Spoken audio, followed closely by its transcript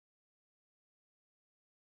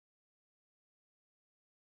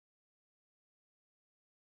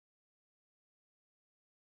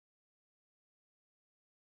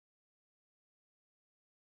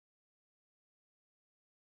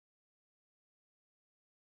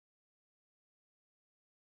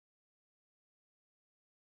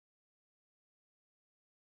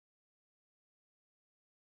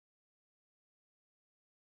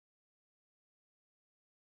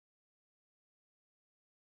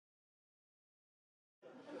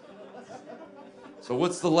So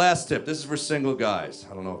what's the last tip? This is for single guys.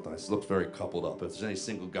 I don't know if this looks very coupled up. If there's any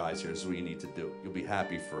single guys here, this is what you need to do. You'll be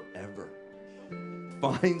happy forever.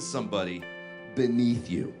 Find somebody beneath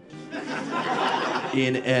you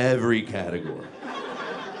in every category.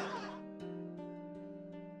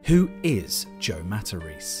 Who is Joe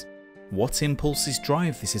Matarese? What impulses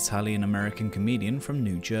drive this Italian-American comedian from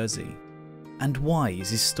New Jersey? And why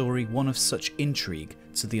is his story one of such intrigue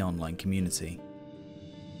to the online community?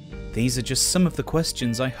 These are just some of the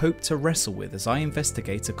questions I hope to wrestle with as I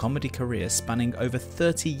investigate a comedy career spanning over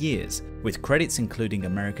 30 years, with credits including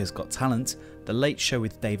America's Got Talent, The Late Show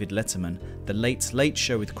with David Letterman, The Late Late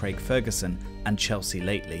Show with Craig Ferguson, and Chelsea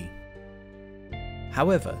Lately.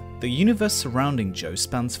 However, the universe surrounding Joe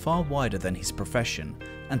spans far wider than his profession,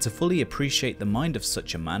 and to fully appreciate the mind of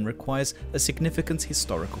such a man requires a significant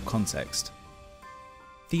historical context.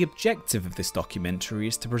 The objective of this documentary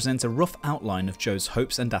is to present a rough outline of Joe's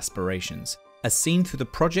hopes and aspirations, as seen through the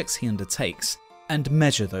projects he undertakes, and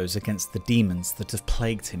measure those against the demons that have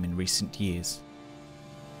plagued him in recent years.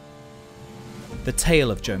 The tale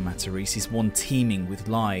of Joe Matarese is one teeming with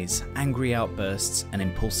lies, angry outbursts, and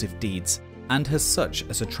impulsive deeds, and as such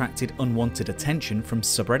has attracted unwanted attention from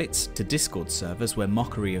subreddits to Discord servers where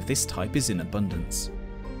mockery of this type is in abundance.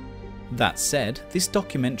 That said, this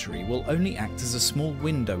documentary will only act as a small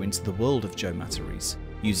window into the world of Joe Matarese,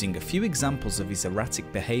 using a few examples of his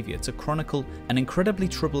erratic behaviour to chronicle an incredibly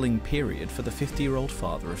troubling period for the 50-year-old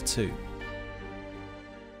father of two.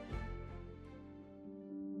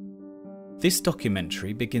 This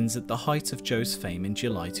documentary begins at the height of Joe's fame in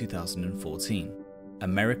July 2014,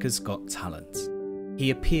 America's Got Talent. He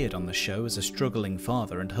appeared on the show as a struggling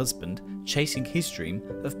father and husband, chasing his dream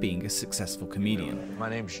of being a successful comedian. My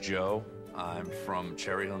name's Joe. I'm from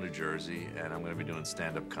Cherry Hill, New Jersey, and I'm going to be doing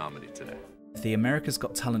stand-up comedy today. The America's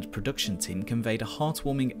Got Talent production team conveyed a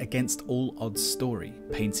heartwarming against all odds story,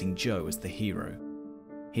 painting Joe as the hero.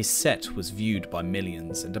 His set was viewed by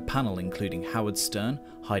millions, and a panel including Howard Stern,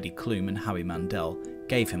 Heidi Klum and Howie Mandel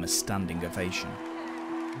gave him a standing ovation.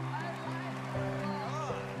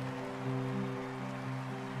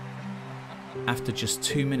 After just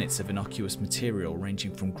 2 minutes of innocuous material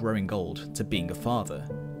ranging from growing old to being a father,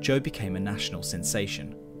 Joe became a national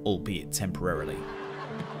sensation, albeit temporarily.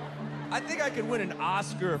 I think I could win an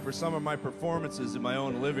Oscar for some of my performances in my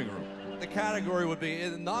own living room. The category would be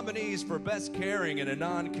nominees for Best Caring in a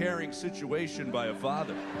Non-Caring Situation by a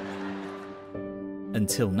Father.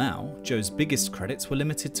 Until now, Joe's biggest credits were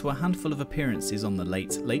limited to a handful of appearances on The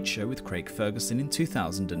Late Late Show with Craig Ferguson in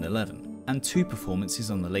 2011. And 2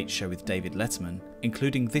 performances on The Late Show with David Letterman,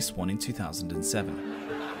 including this one in 2007.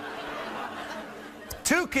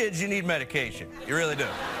 2 kids, you need medication. You really do.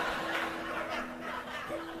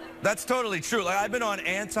 That's totally true. Like, I've been on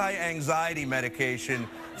anti-anxiety medication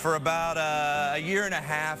for about a year and a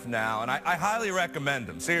half now, and I highly recommend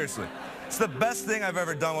them, seriously. It's the best thing I've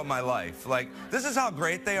ever done with my life. Like, this is how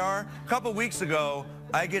great they are. A couple weeks ago,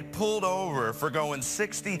 I get pulled over for going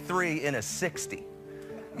 63 in a 60.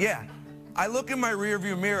 Yeah. I look in my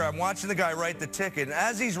rearview mirror, I'm watching the guy write the ticket, and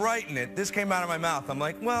as he's writing it, this came out of my mouth. I'm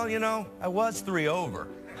like, well, you know, I was 3 over.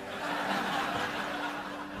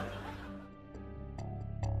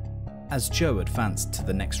 As Joe advanced to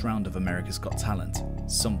the next round of America's Got Talent,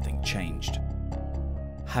 something changed.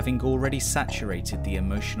 Having already saturated the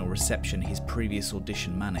emotional reception his previous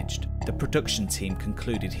audition managed, the production team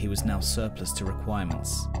concluded he was now surplus to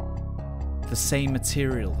requirements. The same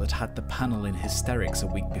material that had the panel in hysterics a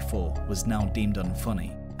week before was now deemed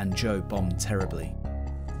unfunny, and Joe bombed terribly.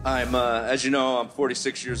 As you know, I'm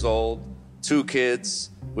 46 years old, 2 kids,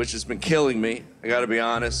 which has been killing me. I gotta be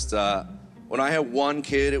honest. When I had 1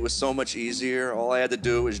 kid, it was so much easier. All I had to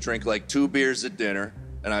do was drink like 2 beers at dinner,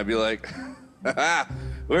 and I'd be like,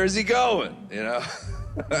 where's he going? You know?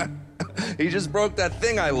 He just broke that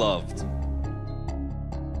thing I loved.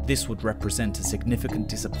 This would represent a significant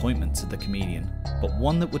disappointment to the comedian, but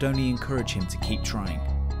one that would only encourage him to keep trying.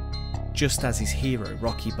 Just as his hero,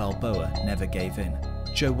 Rocky Balboa, never gave in,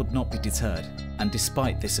 Joe would not be deterred, and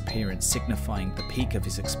despite this appearance signifying the peak of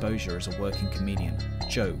his exposure as a working comedian,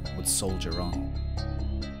 Joe would soldier on.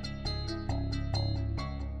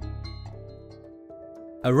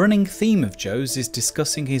 A running theme of Joe's is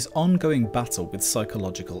discussing his ongoing battle with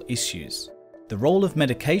psychological issues. The role of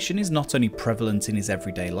medication is not only prevalent in his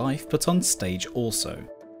everyday life, but on stage also.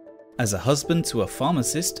 As a husband to a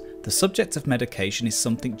pharmacist, the subject of medication is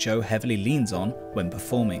something Joe heavily leans on when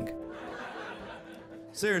performing.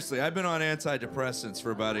 Seriously, I've been on antidepressants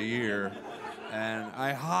for about a year, And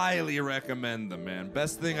I highly recommend them, man.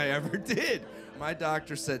 Best thing I ever did. My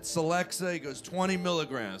doctor said, Celexa, he goes 20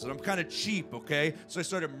 milligrams. And I'm kind of cheap, okay? So I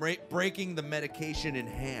started breaking the medication in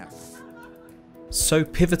half. So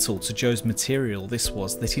pivotal to Joe's material this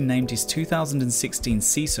was that he named his 2016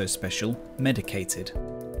 CISO special Medicated.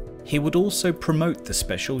 He would also promote the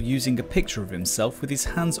special using a picture of himself with his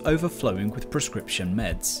hands overflowing with prescription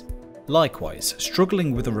meds. Likewise,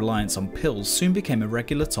 struggling with a reliance on pills soon became a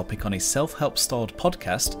regular topic on his self-help styled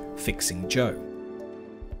podcast, Fixing Joe.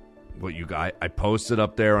 What you guys, I posted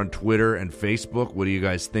up there on Twitter and Facebook. What do you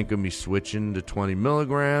guys think of me switching to 20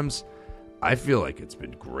 milligrams? I feel like it's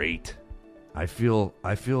been great. I feel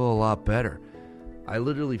a lot better. I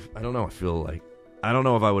don't know, I don't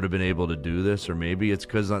know if I would have been able to do this, or maybe it's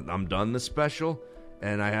because I'm done the special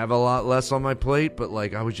and I have a lot less on my plate, but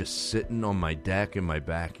like I was just sitting on my deck in my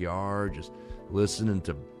backyard, just listening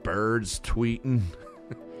to birds tweeting.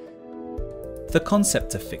 The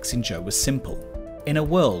concept of Fixing Joe was simple. In a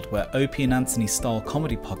world where Opie and Anthony style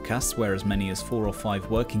comedy podcasts where as many as 4 or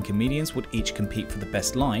 5 working comedians would each compete for the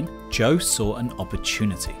best line, Joe saw an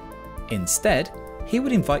opportunity. Instead, he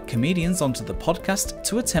would invite comedians onto the podcast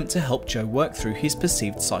to attempt to help Joe work through his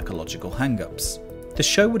perceived psychological hang-ups. The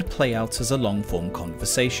show would play out as a long-form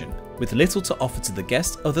conversation, with little to offer to the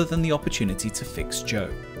guest other than the opportunity to fix Joe.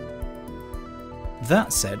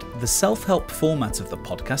 That said, the self-help format of the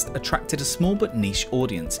podcast attracted a small but niche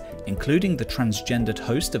audience, including the transgendered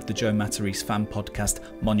host of the Joe Matarese fan podcast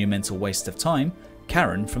Monumental Waste of Time,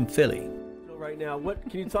 Karen from Philly. Right now, what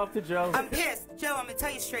can you talk to Joe? I'm pissed. Joe, I'm gonna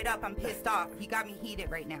tell you straight up, I'm pissed off. You got me heated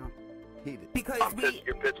right now. Heated? Because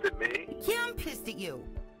You're pissed at me? Yeah, I'm pissed at you.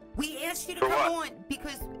 We asked you to come on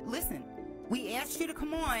because, listen, we asked you to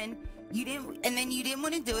come on, you didn't, and then you didn't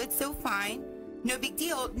want to do it, so fine. No big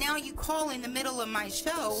deal. Now you call in the middle of my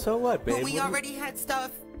show. So what, babe? But we already had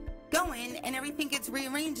stuff going, and everything gets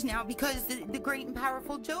rearranged now because the great and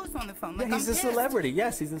powerful Joe's on the phone. Like, yeah, he's a celebrity.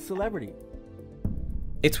 Yes, he's a celebrity.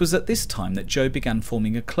 It was at this time that Joe began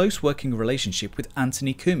forming a close working relationship with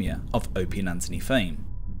Anthony Cumia of Opie and Anthony fame.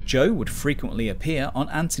 Joe would frequently appear on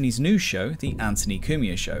Anthony's new show, The Anthony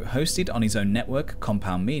Cumia Show, hosted on his own network,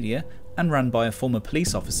 Compound Media, and ran by a former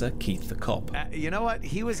police officer, Keith the Cop. You know what?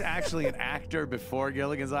 He was actually an actor before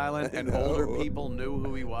Gilligan's Island, and older people knew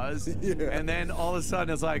who he was. Yeah. And then all of a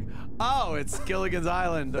sudden it's like, oh, it's Gilligan's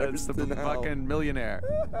Island. It's the fucking millionaire.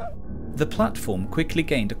 The platform quickly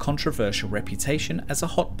gained a controversial reputation as a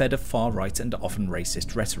hotbed of far-right and often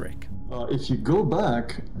racist rhetoric. If you go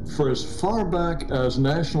back, for as far back as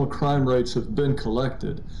national crime rates have been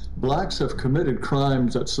collected, blacks have committed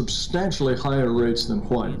crimes at substantially higher rates than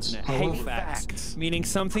whites. Hate facts, meaning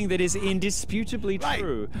something that is indisputably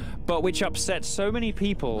true, but which upsets so many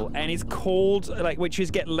people and is called, like, which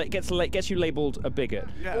is gets you labeled a bigot.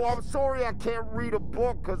 Yes. Well, I'm sorry I can't read a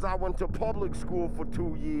book because I went to public school for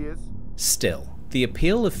 2 years. Still, the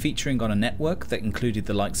appeal of featuring on a network that included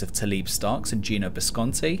the likes of Talib Starks and Gino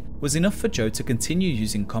Bisconti was enough for Joe to continue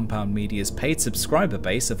using Compound Media's paid subscriber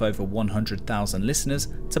base of over 100,000 listeners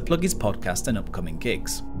to plug his podcast and upcoming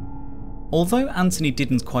gigs. Although Anthony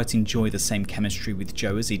didn't quite enjoy the same chemistry with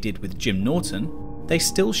Joe as he did with Jim Norton, they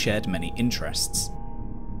still shared many interests.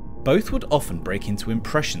 Both would often break into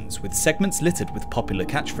impressions, with segments littered with popular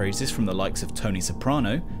catchphrases from the likes of Tony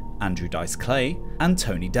Soprano, Andrew Dice Clay, and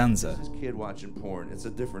Tony Danza. This kid watching porn, it's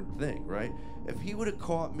a different thing, right? If he would have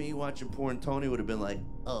caught me watching porn, Tony would have been like,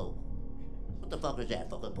 oh, what the fuck is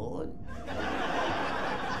that, fucking porn?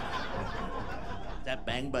 That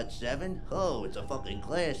Bang Butt 7? Oh, it's a fucking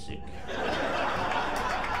classic.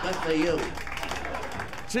 Good for you.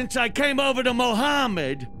 Since I came over to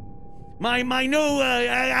Mohammed, my new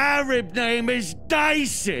Arab name is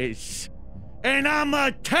Dices, and I'm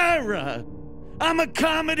a terror. I'm a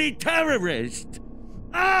comedy terrorist.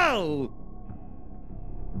 Oh!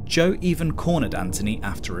 Joe even cornered Anthony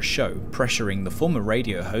after a show, pressuring the former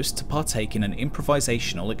radio host to partake in an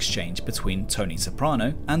improvisational exchange between Tony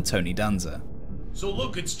Soprano and Tony Danza. So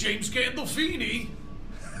look, it's James Gandolfini.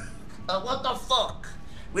 What the fuck?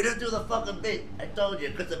 We didn't do the fucking bit. I told you,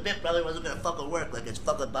 because the bit probably wasn't gonna fucking work like it's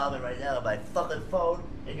fucking bombing right now on my fucking phone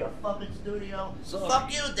in your fucking studio. Sorry.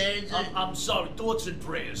 Fuck you, Danger. I'm sorry. Thoughts and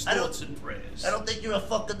prayers. Thoughts and prayers. I don't think you're a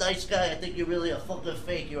fucking nice guy. I think you're really a fucking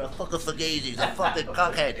fake. You're a fucking fugazi. You're a fucking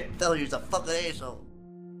cockhead. I'm telling you, he's a fucking asshole.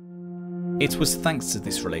 It was thanks to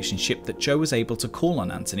this relationship that Joe was able to call on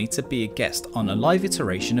Anthony to be a guest on a live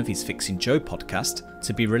iteration of his Fixing Joe podcast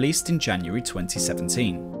to be released in January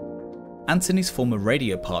 2017. Anthony's former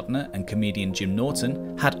radio partner and comedian Jim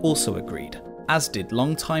Norton had also agreed, as did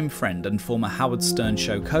longtime friend and former Howard Stern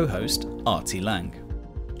show co-host Artie Lang.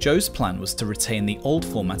 Joe's plan was to retain the old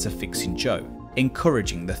format of Fixing Joe,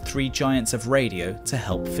 encouraging the three giants of radio to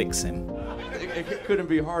help fix him. It couldn't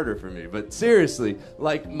be harder for me, but seriously,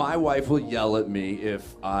 like, my wife will yell at me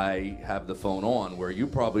if I have the phone on, where you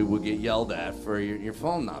probably would get yelled at for your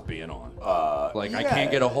phone not being on. Like, I can't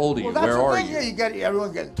get a hold of you. Well, Where are you? Yeah, you get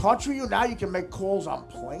everyone get in touch with you. Now you can make calls on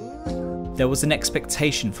planes. There was an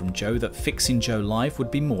expectation from Joe that Fixing Joe Live would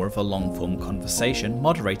be more of a long-form conversation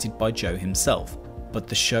moderated by Joe himself, but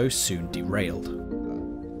the show soon derailed.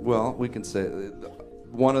 Well, we can say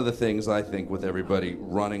one of the things I think with everybody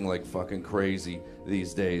running like fucking crazy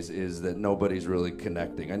these days is that nobody's really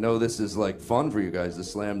connecting. I know this is like fun for you guys to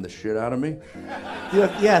slam the shit out of me.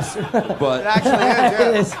 Yes. But it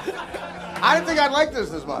actually is, yeah. I didn't think I'd like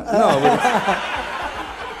this as much. No, but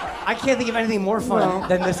I can't think of anything more fun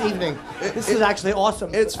than this evening. This is actually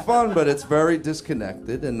awesome. It's fun, but it's very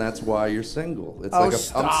disconnected, and that's why you're single. It's Oh, like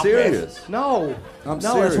stop I'm serious. it. No. I'm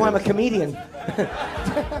No, serious. that's why I'm a comedian.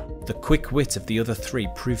 The quick wit of the other three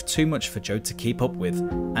proved too much for Joe to keep up with,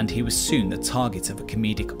 and he was soon the target of a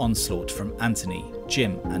comedic onslaught from Anthony,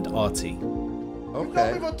 Jim, and Artie. Okay.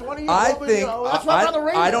 I think that's why I'm on the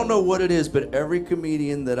radio. I don't know what it is, but every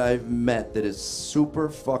comedian that I've met that is super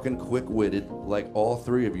fucking quick-witted, like all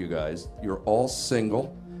three of you guys, you're all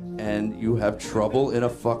single, and you have trouble in a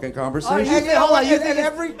fucking conversation. And, hold on, and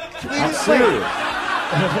every comedian. I'm serious.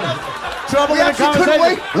 Trouble We in a actually couldn't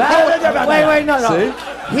conversation. wait. Wait, no.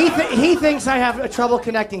 See? He thinks I have trouble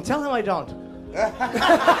connecting. Tell him I don't.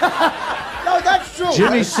 No, that's true.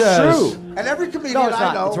 Jimmy That's says. true. And every comedian No, it's I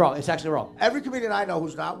not. know. It's wrong. It's actually wrong. Every comedian I know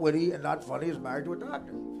who's not witty and not funny is married to a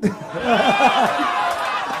doctor.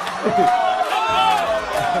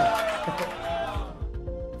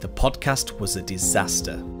 The podcast was a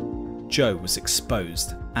disaster. Joe was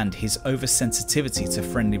exposed, and his oversensitivity to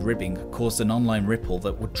friendly ribbing caused an online ripple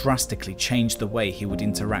that would drastically change the way he would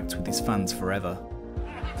interact with his fans forever.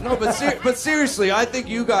 No, but seriously, I think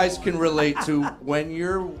you guys can relate to when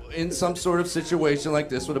you're in some sort of situation like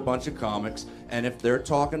this with a bunch of comics, and if they're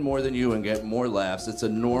talking more than you and getting more laughs, it's a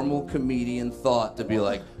normal comedian thought to be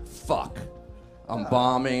like, fuck, I'm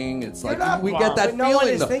bombing. It's like, we get that But feeling. no one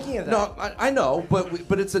is though. thinking of that. No, I know,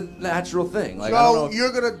 but it's a natural thing. Like, I don't know Joe, if-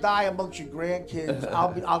 you're gonna die amongst your grandkids.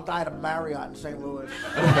 I'll die to Marriott in St. Louis.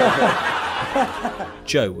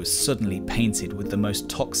 Joe was suddenly painted with the most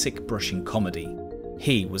toxic brushing comedy.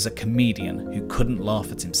 He was a comedian who couldn't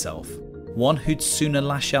laugh at himself, one who'd sooner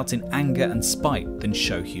lash out in anger and spite than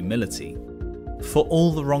show humility. For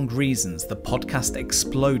all the wrong reasons, the podcast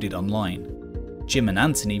exploded online. Jim and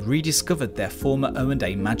Anthony rediscovered their former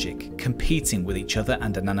O&A magic, competing with each other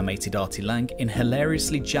and an animated Artie Lang in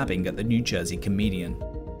hilariously jabbing at the New Jersey comedian.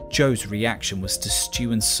 Joe's reaction was to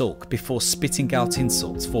stew and sulk before spitting out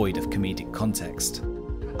insults void of comedic context.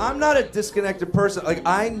 I'm not a disconnected person. Like,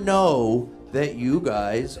 I know that you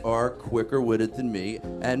guys are quicker witted than me,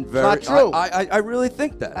 and very. Not true. I really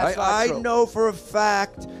think that. That's not I true. know for a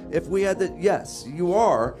fact if we had the. Yes, you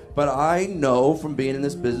are, but I know from being in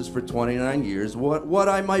this business for 29 years what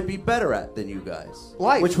I might be better at than you guys.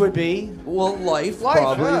 Life. Which would be? Well, life yeah.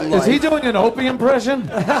 probably. Life. Is he doing an Opie impression?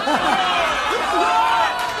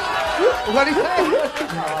 What do you think?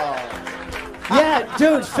 Yeah,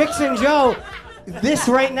 dude, Fixing Joe. This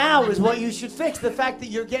right now is what you should fix. The fact that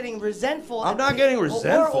you're getting resentful. I'm not getting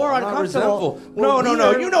resentful. Or I'm not uncomfortable. resentful. No.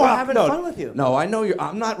 You know we're how having no, fun with you. No, I know you.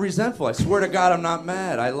 I'm not resentful. I swear to God, I'm not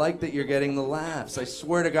mad. I like that you're getting the laughs. I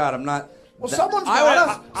swear to God, I'm not. Well, that- someone's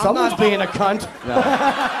Someone's being a cunt.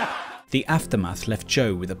 The aftermath left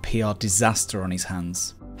Joe with a PR disaster on his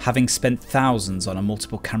hands. Having spent thousands on a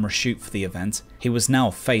multiple camera shoot for the event, he was now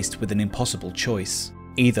faced with an impossible choice.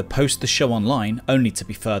 Either post the show online only to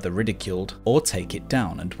be further ridiculed, or take it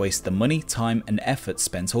down and waste the money, time and effort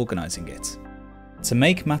spent organising it. To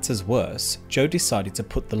make matters worse, Joe decided to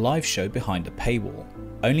put the live show behind a paywall,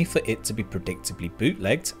 only for it to be predictably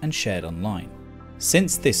bootlegged and shared online.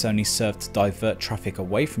 Since this only served to divert traffic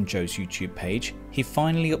away from Joe's YouTube page, he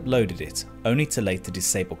finally uploaded it, only to later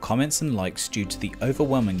disable comments and likes due to the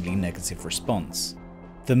overwhelmingly negative response.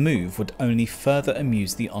 The move would only further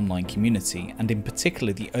amuse the online community, and in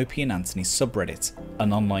particular the Opie and Anthony subreddit,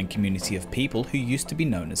 an online community of people who used to be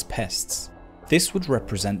known as pests. This would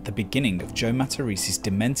represent the beginning of Joe Matarese's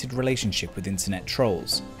demented relationship with internet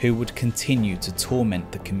trolls, who would continue to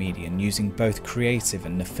torment the comedian using both creative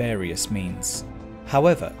and nefarious means.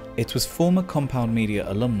 However, it was former Compound Media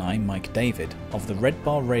alumni Mike David of the Red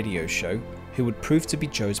Bar radio show who would prove to be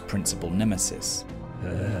Joe's principal nemesis.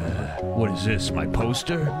 What is this, my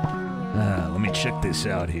poster? Let me check this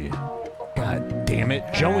out here. God damn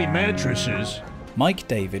it, Joey Mattresses. Mike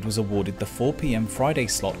David was awarded the 4 PM Friday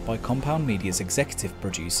slot by Compound Media's executive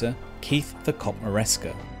producer, Keith the Cop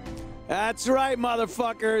Maresca. That's right,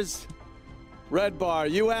 motherfuckers. Red Bar,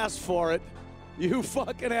 you asked for it. You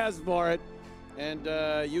fucking asked for it. And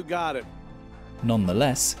you got it.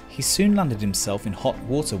 Nonetheless, he soon landed himself in hot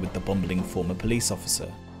water with the bumbling former police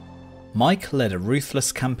officer. Mike led a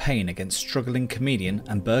ruthless campaign against struggling comedian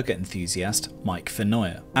and burger enthusiast Mike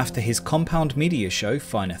Fenoyer, after his compound media show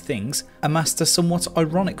Finer Things amassed a somewhat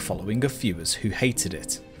ironic following of viewers who hated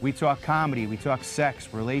it. We talk comedy, we talk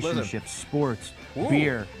sex, relationships, sports,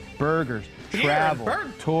 beer, burgers, travel,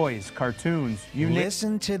 toys, cartoons, you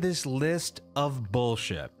Listen to this list of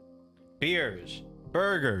bullshit. Beers,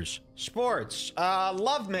 burgers, sports,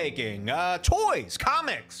 lovemaking, toys,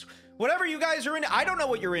 comics, whatever you guys are into. I don't know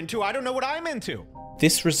what you're into. I don't know what I'm into.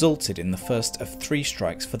 This resulted in the first of 3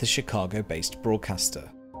 strikes for the Chicago-based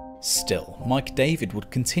broadcaster. Still, Mike David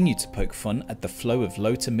would continue to poke fun at the flow of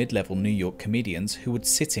low to mid-level New York comedians who would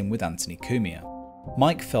sit in with Anthony Cumia.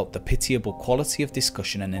 Mike felt the pitiable quality of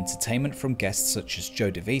discussion and entertainment from guests such as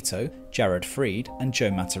Joe DeVito, Jared Freed, and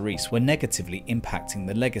Joe Matarese were negatively impacting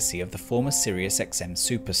the legacy of the former SiriusXM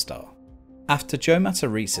superstar. After Joe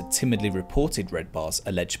Matarese had timidly reported Red Bar's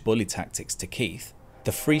alleged bully tactics to Keith,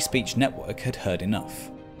 the Free Speech Network had heard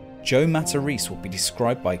enough. Joe Matarese would be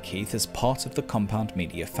described by Keith as part of the Compound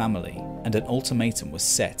Media family, and an ultimatum was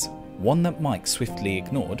set, one that Mike swiftly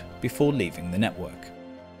ignored before leaving the network.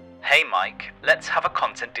 Hey Mike, let's have a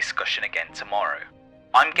content discussion again tomorrow.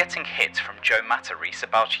 I'm getting hit from Joe Matarese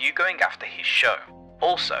about you going after his show.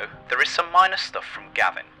 Also, there is some minor stuff from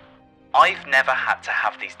Gavin. I've never had to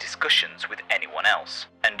have these discussions with anyone else,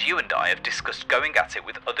 and you and I have discussed going at it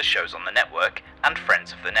with other shows on the network and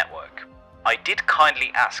friends of the network. I did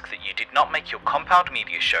kindly ask that you did not make your Compound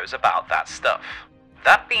Media shows about that stuff.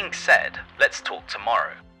 That being said, let's talk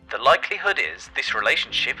tomorrow. The likelihood is this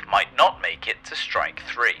relationship might not make it to strike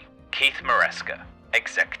 3. Keith Maresca,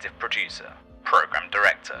 Executive Producer, Program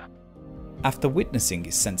Director. After witnessing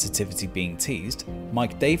his sensitivity being teased,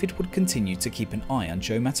 Mike David would continue to keep an eye on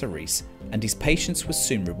Joe Matarese, and his patience was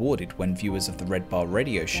soon rewarded when viewers of the Red Bar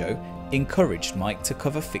radio show encouraged Mike to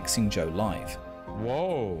cover Fixing Joe live.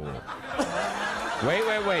 Whoa.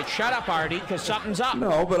 Wait. Shut up, Artie, because something's up.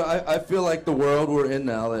 No, but I feel like the world we're in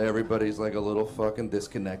now, that everybody's like a little fucking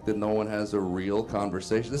disconnected. No one has a real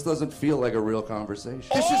conversation. This doesn't feel like a real conversation.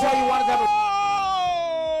 This is how you wanted to have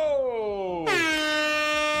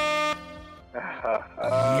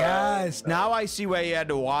Yes, now I see why you had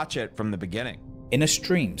to watch it from the beginning. In a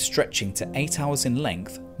stream stretching to 8 hours in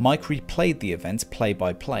length, Mike replayed the event play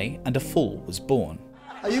by play, and a fool was born.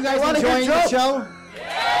 Are you guys enjoying the show?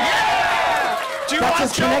 Do you That's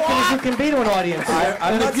want as connected Joe as you on? can be to an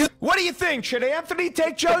audience. What do you think? Should Anthony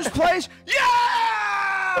take Joe's place?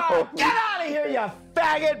 Yeah! Get out of here, you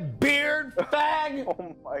faggot, beard fag!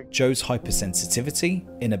 Oh my. Joe's hypersensitivity,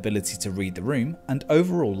 inability to read the room, and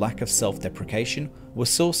overall lack of self-deprecation were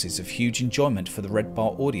sources of huge enjoyment for the Red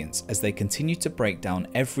Bar audience as they continued to break down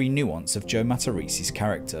every nuance of Joe Matarese's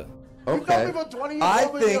character. Okay. I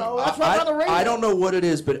think I don't know what it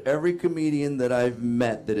is, but every comedian that I've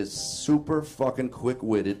met that is super fucking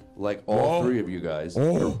quick-witted, like all 3 of you guys,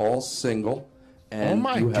 are all single, and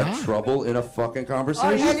you have trouble in a fucking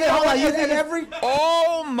conversation.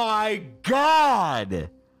 Oh my God!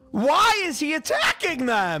 Why is he attacking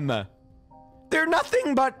them? They're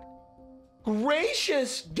nothing but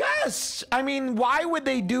gracious guests. I mean, why would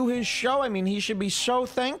they do his show? I mean, he should be so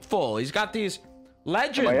thankful. He's got these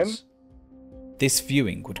legends. This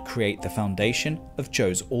viewing would create the foundation of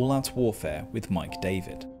Joe's all-out warfare with Mike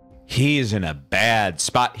David. He is in a bad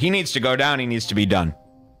spot. He needs to go down. He needs to be done.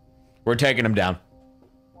 We're taking him down.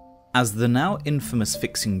 As the now infamous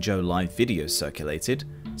Fixing Joe live video circulated,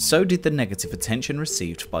 so did the negative attention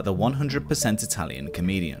received by the 100% Italian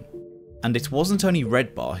comedian. And it wasn't only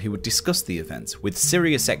Red Bar who would discuss the event, with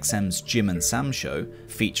SiriusXM's Jim and Sam show,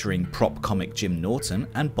 featuring prop comic Jim Norton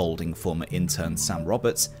and balding former intern Sam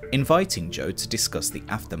Roberts, inviting Joe to discuss the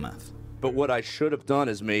aftermath. But what I should have done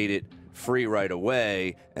is made it free right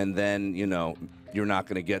away, and then, you know, you're not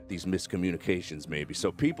going to get these miscommunications maybe.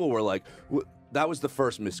 So people were like, that was the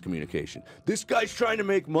first miscommunication. This guy's trying to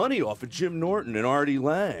make money off of Jim Norton and Artie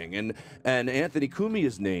Lang and Anthony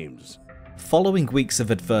Cumia's names. Following weeks of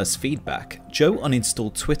adverse feedback, Joe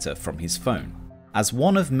uninstalled Twitter from his phone. As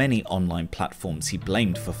one of many online platforms he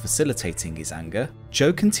blamed for facilitating his anger,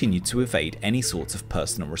 Joe continued to evade any sort of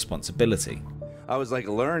personal responsibility. I was like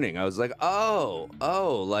learning. I was like, oh,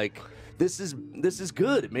 like this is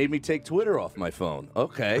good. It made me take Twitter off my phone.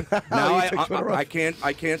 Okay, now I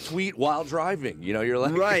can't tweet while driving. You know, you're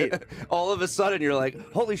like, right. All of a sudden you're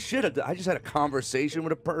like, holy shit! I just had a conversation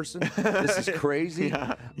with a person. This is crazy.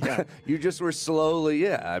 Yeah. You just were slowly,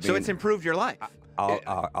 I mean, so it's improved your life.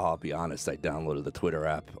 I'll be honest. I downloaded the Twitter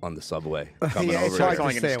app on the subway. Yeah, it's hard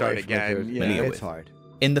to stay away from it, dude. Yeah, it's hard.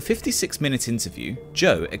 In the 56-minute interview,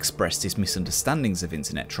 Joe expressed his misunderstandings of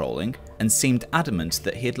internet trolling and seemed adamant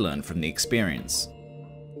that he had learned from the experience.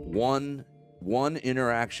 One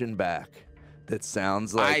interaction back that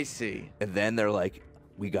sounds like I see, and then they're like,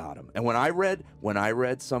 "We got him." And when I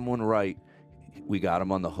read someone write, "We got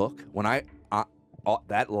him on the hook,"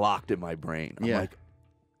 that locked in my brain. I'm like,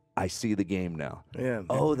 I see the game now. Yeah.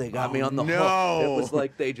 Oh, they got me on the hook. It was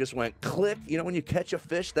like they just went click. You know when you catch a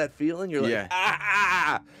fish, that feeling? You're like,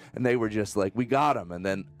 ah! And they were just like, we got him. And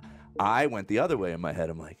then I went the other way in my head.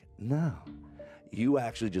 I'm like, no, you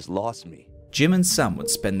actually just lost me. Jim and Sam would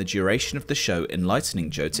spend the duration of the show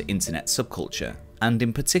enlightening Joe to internet subculture, and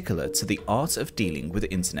in particular to the art of dealing with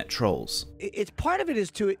internet trolls. It's part of it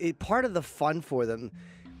is too. Part of the fun for them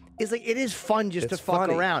is like it is fun just to fuck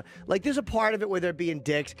around. Like there's a part of it where they're being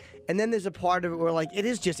dicks, and then there's a part of it where like it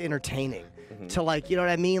is just entertaining to like, you know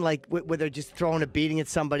what I mean? Like where they're just throwing a beating at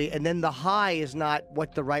somebody, and then the high is not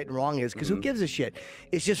what the right and wrong is, because who gives a shit?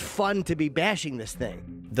 It's just fun to be bashing this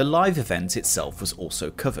thing. The live event itself was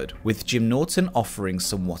also covered, with Jim Norton offering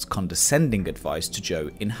somewhat condescending advice to Joe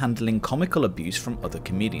in handling comical abuse from other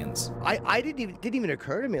comedians. I didn't even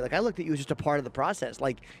occur to me. Like I looked at you as just a part of the process.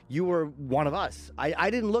 Like you were one of us.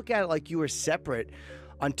 I didn't look at it like you were separate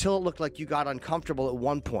until it looked like you got uncomfortable at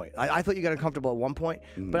one point. I thought you got uncomfortable at one point,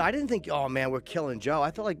 but I didn't think, oh man, we're killing Joe.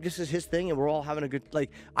 I felt like this is his thing and we're all having a good,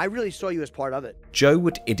 like, I really saw you as part of it. Joe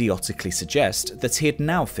would idiotically suggest that he had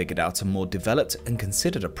now figured out a more developed and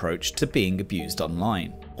considered approach to being abused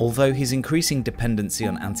online, although his increasing dependency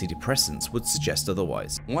on antidepressants would suggest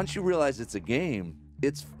otherwise. Once you realize it's a game,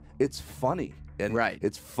 it's funny. And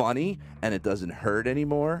it's funny, and it doesn't hurt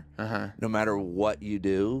anymore. No matter what you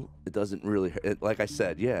do, it doesn't really hurt. Like I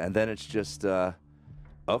said, yeah. And then it's just,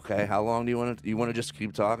 okay, how long do you want to? You want to just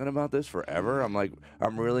keep talking about this forever? I'm like,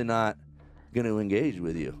 I'm really not going to engage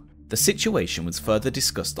with you. The situation was further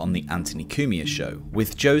discussed on the Anthony Cumia show,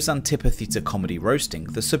 with Joe's antipathy to comedy roasting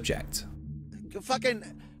the subject. Fucking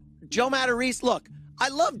Joe Matarese. Look, I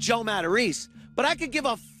love Joe Matarese, but I could give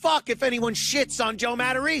a fuck if anyone shits on Joe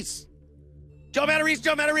Matarese. Joe Matarese,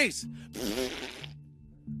 Joe Matarese.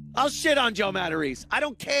 I'll shit on Joe Matarese. I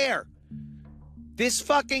don't care. This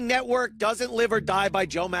fucking network doesn't live or die by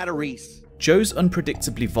Joe Matarese. Joe's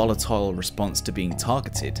unpredictably volatile response to being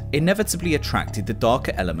targeted inevitably attracted the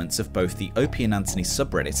darker elements of both the Opie and Anthony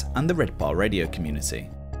subreddit and the Red Bar Radio community.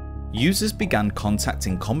 Users began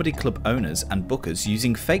contacting comedy club owners and bookers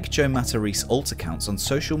using fake Joe Matarese alt accounts on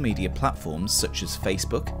social media platforms such as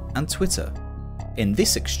Facebook and Twitter. In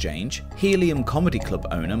this exchange, Helium Comedy Club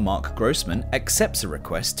owner Mark Grossman accepts a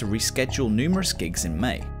request to reschedule numerous gigs in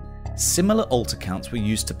May. Similar alt accounts were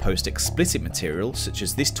used to post explicit material such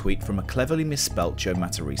as this tweet from a cleverly misspelt Joe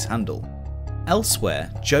Matarese handle.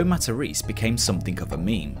 Elsewhere, Joe Matarese became something of a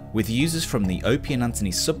meme, with users from the Opie and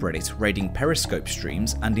Anthony subreddit raiding Periscope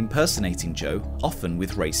streams and impersonating Joe, often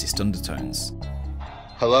with racist undertones.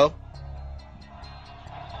 Hello?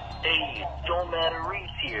 Hey, it's Joe Matarese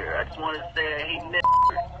here. I just wanted to say I hate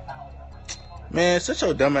niggers. Man, shut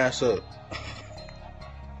your dumb ass up.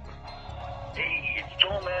 Hey, it's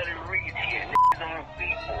Joe Matarese here. Niggers aren't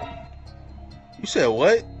people. You said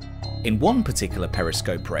what? In one particular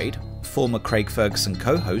Periscope raid, former Craig Ferguson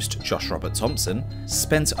co-host Josh Robert Thompson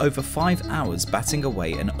spent over 5 hours batting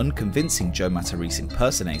away an unconvincing Joe Matarese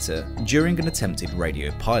impersonator during an attempted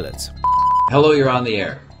radio pilot. Hello, you're on the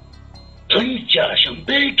air. Please, Josh, I'm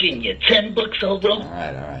begging you. $10 I'll roast. All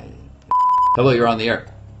right. Hello, you're on the air.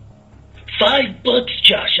 $5,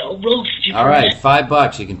 Josh, I'll roast you. All right,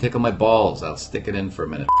 $5. You can tickle my balls. I'll stick it in for a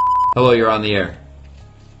minute. Hello, you're on the air.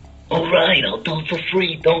 All right, I'll do it for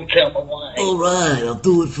free. Don't tell my wife. All right, I'll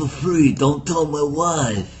do it for free. Don't tell my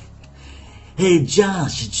wife. Hey,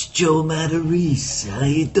 Josh, it's Joe Matarese. How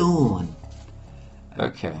you doing?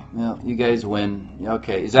 Okay, well, you guys win.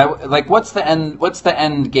 Okay, is that like what's the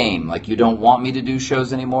end game? Like, you don't want me to do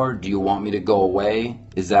shows anymore? Do you want me to go away?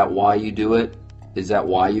 Is that why you do it? Is that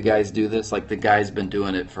why you guys do this? Like, the guy's been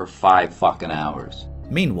doing it for 5 fucking hours.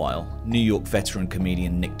 Meanwhile, New York veteran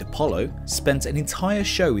comedian Nick DiPaolo spent an entire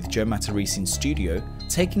show with Joe Matarese in studio,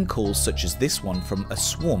 taking calls such as this one from a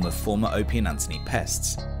swarm of former Opie and Anthony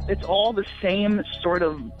pests. It's all the same sort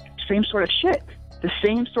of shit. The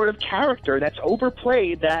same sort of character that's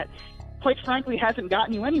overplayed that, quite frankly, hasn't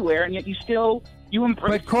gotten you anywhere, and yet you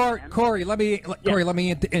embrace. But Corey, let me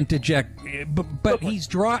interject. But he's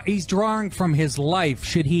drawing from his life.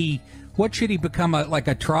 Should he What should he become, like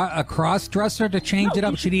a cross-dresser to change it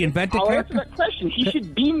up? Should he invent a I'll character? answer that question. He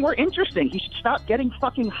should be more interesting. He should stop getting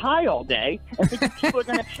fucking high all day and think people are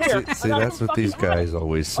going to care. See, that's what these guys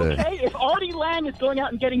always say. Okay, if Artie Lang is going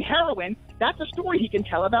out and getting heroin, that's a story he can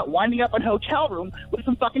tell about winding up in a hotel room with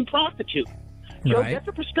some fucking prostitute. Joe gets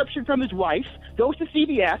a prescription from his wife, goes to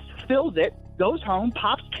CVS, fills it, goes home,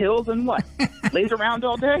 pops pills, and what? Lays around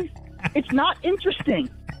all day? It's not interesting.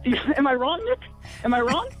 Am I wrong, Nick? Am I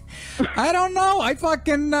wrong? I don't know. I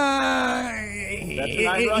fucking...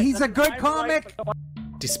 he's a good comic.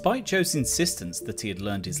 Despite Joe's insistence that he had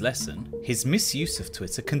learned his lesson, his misuse of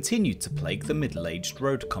Twitter continued to plague the middle-aged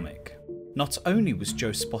road comic. Not only was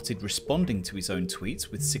Joe spotted responding to his own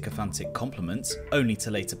tweets with sycophantic compliments, only to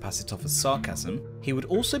later pass it off as sarcasm, he would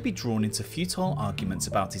also be drawn into futile arguments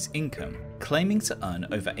about his income, claiming to earn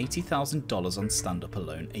over $80,000 on stand-up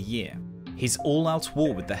alone a year. His all-out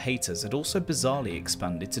war with the haters had also bizarrely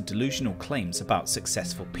expanded to delusional claims about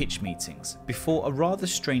successful pitch meetings, before a rather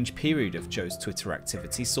strange period of Joe's Twitter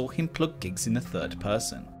activity saw him plug gigs in the third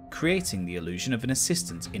person, creating the illusion of an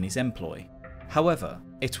assistant in his employ. However,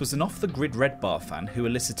 it was an off-the-grid Red Bar fan who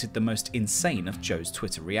elicited the most insane of Joe's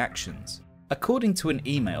Twitter reactions. According to an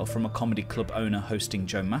email from a comedy club owner hosting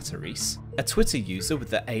Joe Matarese, a Twitter user with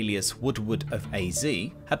the alias Woodward of AZ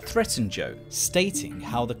had threatened Joe, stating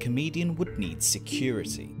how the comedian would need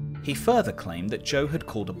security. He further claimed that Joe had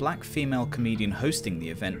called a black female comedian hosting the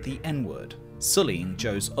event the N-word, sullying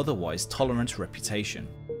Joe's otherwise tolerant reputation.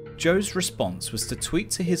 Joe's response was to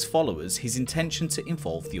tweet to his followers his intention to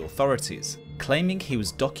involve the authorities, claiming he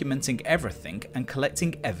was documenting everything and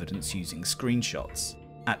collecting evidence using screenshots.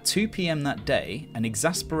 At 2 PM that day, an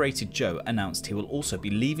exasperated Joe announced he will also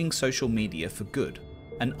be leaving social media for good.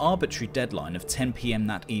 An arbitrary deadline of 10 PM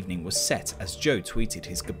that evening was set as Joe tweeted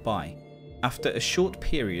his goodbye. After a short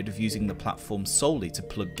period of using the platform solely to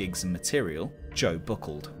plug gigs and material, Joe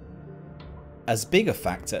buckled. As big a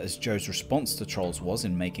factor as Joe's response to trolls was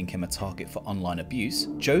in making him a target for online abuse,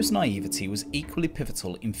 Joe's naivety was equally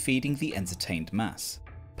pivotal in feeding the entertained mass.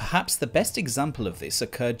 Perhaps the best example of this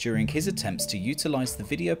occurred during his attempts to utilise the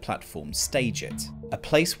video platform StageIt, a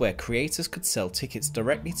place where creators could sell tickets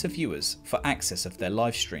directly to viewers for access of their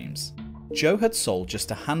live streams. Joe had sold just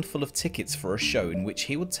a handful of tickets for a show in which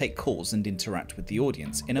he would take calls and interact with the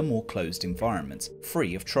audience in a more closed environment,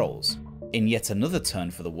 free of trolls. In yet another turn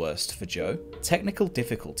for the worst for Joe, technical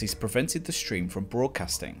difficulties prevented the stream from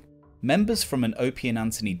broadcasting. Members from an Opie and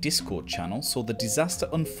Anthony Discord channel saw the disaster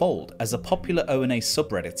unfold as a popular O&A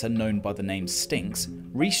subredditor known by the name Stinks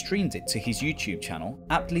restreamed it to his YouTube channel,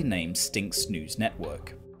 aptly named Stinks News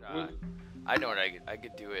Network. I know what I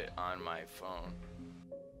could do it on my phone.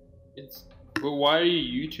 But why are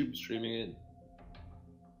you YouTube streaming it?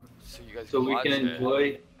 So you guys so can we watch can it.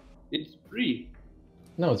 enjoy. It's free.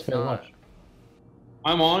 No, it's free to watch.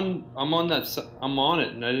 I'm on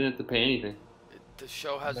it, and I didn't have to pay anything. The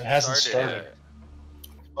show hasn't, started. yet.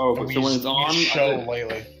 Oh, But but we so when use- it's we on, use show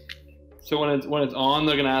lately. So when it's on,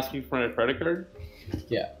 they're gonna ask me for a credit card.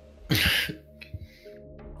 Yeah.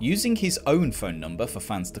 Using his own phone number for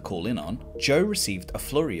fans to call in on, Joe received a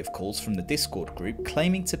flurry of calls from the Discord group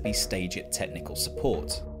claiming to be StageIt technical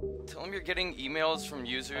support. Tell them you're getting emails from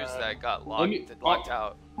users that got let me- locked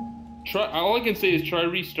out. All I can say is try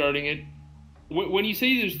restarting it. When you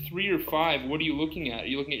say there's 3 or 5, what are you looking at? Are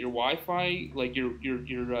you looking at your Wi-Fi, like your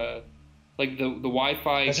like the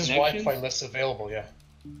Wi-Fi This is connections? Wi-Fi lists available, yeah.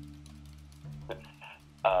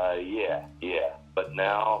 Yeah. But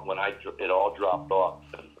now, when it all dropped off,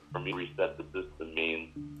 and for me to reset the system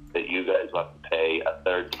means that you guys will have to pay a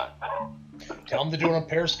third time. Tell them to do it on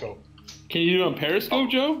Periscope. Can you do it on Periscope,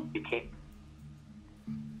 Joe? You can't.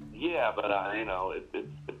 Yeah, but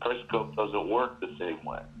the Periscope doesn't work the same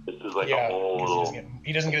way. This is like a whole little.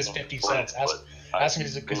 He doesn't get his 50 cents. Ask him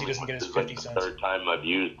because he doesn't get his 50 This is cents. the third time I've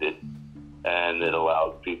used it, and it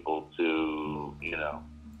allows people to,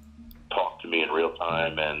 talk to me in real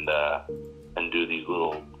time and do these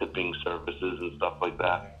little tipping services and stuff like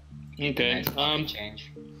that. Okay.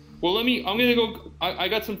 Well, I'm gonna go. I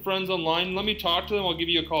got some friends online. Let me talk to them. I'll give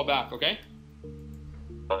you a call back. Okay.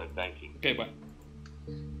 All right. Thank you. Okay. Bye.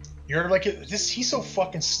 You're like this. He's so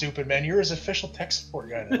fucking stupid, man. You're his official tech support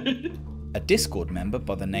guy now. A Discord member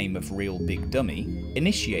by the name of Real Big Dummy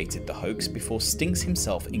initiated the hoax before Stinks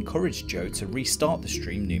himself encouraged Joe to restart the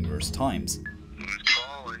stream numerous times.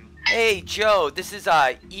 Hey Joe, this is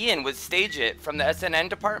Ian with StageIt from the SNN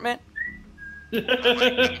department.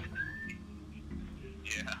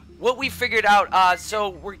 What we figured out, so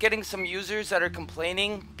we're getting some users that are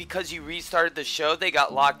complaining because you restarted the show, they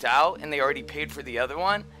got locked out and they already paid for the other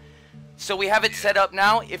one. So we have it set up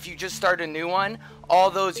now, if you just start a new one, all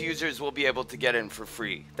those users will be able to get in for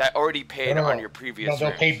free that already paid on your previous No, they'll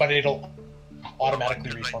room. pay, but it'll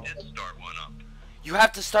automatically refund. You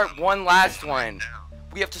have to start one last one.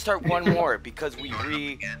 We have to start one more because we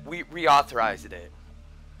reauthorized it.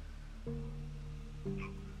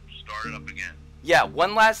 Start it up again. Yeah,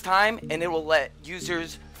 one last time, and it will let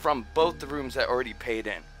users from both the rooms that already paid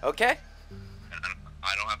in. Okay?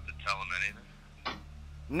 I don't have to tell them anything.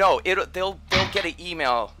 No, they'll get an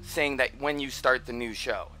email saying that when you start the new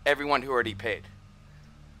show, everyone who already paid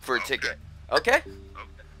for a ticket. Okay? Okay,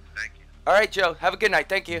 thank you. All right, Joe. Have a good night.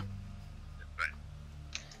 Thank you.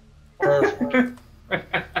 Perfect.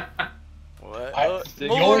 What? The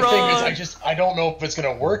only thing is, I don't know if it's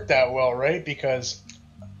gonna work that well, right? Because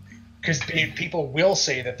people will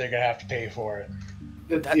say that they're gonna have to pay for it.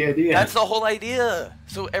 That's the idea. That's the whole idea.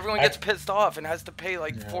 So everyone gets pissed off and has to pay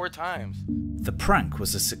like 4 times. The prank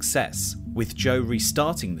was a success, with Joe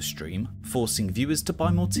restarting the stream, forcing viewers to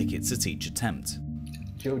buy more tickets at each attempt.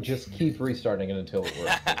 Joe, just keep restarting it until it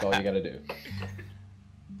works. That's all you gotta do.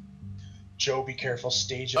 Joe, be careful.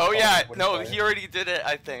 Stage it. Oh yeah, no, he already did it.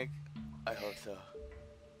 I think. I hope so.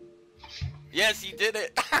 Yes, he did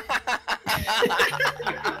it.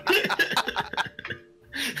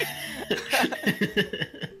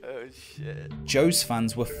 Oh shit. Joe's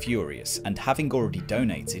fans were furious and, having already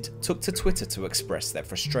donated, took to Twitter to express their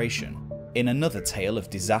frustration. In another tale of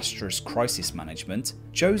disastrous crisis management,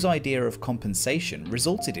 Joe's idea of compensation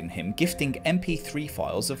resulted in him gifting MP3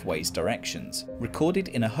 files of Way's directions, recorded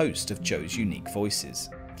in a host of Joe's unique voices.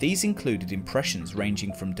 These included impressions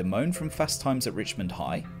ranging from Damone from Fast Times at Richmond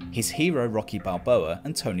High, his hero Rocky Balboa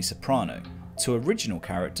and Tony Soprano, to original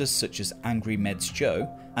characters such as Angry Meds Joe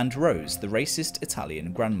and Rose, the racist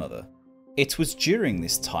Italian grandmother. It was during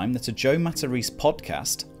this time that a Joe Matarese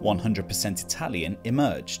podcast, 100% Italian,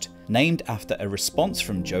 emerged, named after a response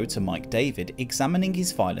from Joe to Mike David examining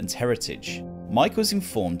his violent heritage. Mike was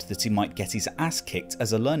informed that he might get his ass kicked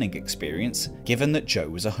as a learning experience, given that Joe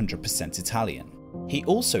was 100% Italian. He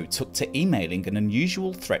also took to emailing an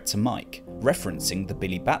unusual threat to Mike, referencing the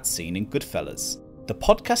Billy Bat scene in Goodfellas. The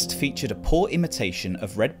podcast featured a poor imitation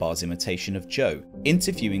of Red Bar's imitation of Joe,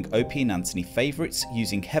 interviewing Opie and Anthony favourites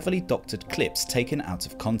using heavily doctored clips taken out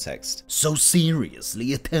of context. So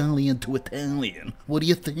seriously, Italian to Italian, what do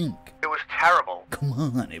you think? It was terrible. Come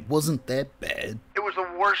on, it wasn't that bad. It was the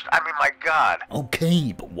worst. I mean, my God.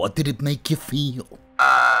 Okay, but what did it make you feel?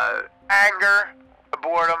 Anger,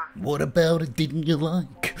 boredom. What about it didn't you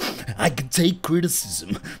like? I could take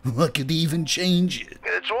criticism. I could even change it.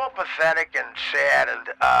 It's all pathetic and sad and,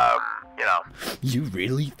 you know. You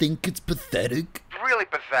really think it's pathetic? Really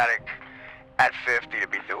pathetic at 50 to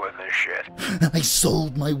be doing this shit. I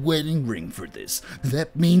sold my wedding ring for this.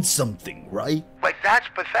 That means something, right? Like, that's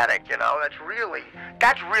pathetic, you know? That's really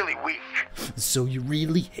weak. So you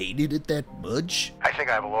really hated it that much? I think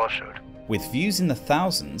I have a lawsuit. With views in the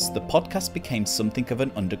thousands, the podcast became something of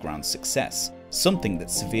an underground success, something that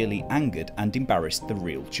severely angered and embarrassed the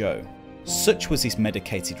real Joe. Such was his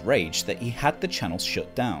medicated rage that he had the channel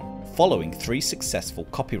shut down, following 3 successful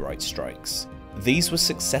copyright strikes. These were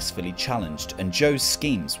successfully challenged and Joe's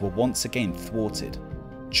schemes were once again thwarted.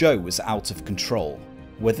 Joe was out of control.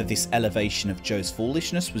 Whether this elevation of Joe's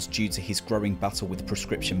foolishness was due to his growing battle with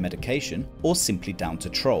prescription medication or simply down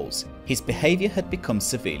to trolls, his behaviour had become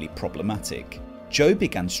severely problematic. Joe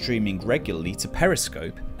began streaming regularly to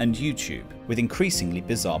Periscope and YouTube, with increasingly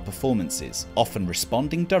bizarre performances, often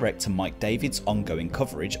responding direct to Mike David's ongoing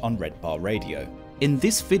coverage on Red Bar Radio. In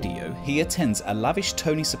this video, he attends a lavish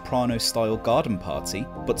Tony Soprano-style garden party,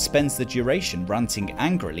 but spends the duration ranting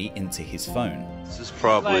angrily into his phone. This is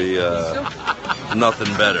probably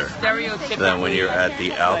nothing better than when you're at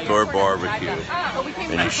the outdoor barbecue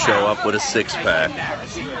and you show up with a 6-pack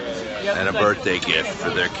and a birthday gift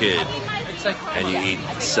for their kid, and you eat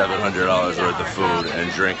 $700 worth of food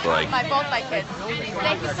and drink like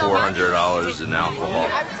 $400 in alcohol.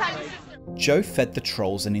 Joe fed the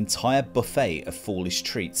trolls an entire buffet of foolish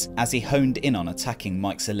treats as he honed in on attacking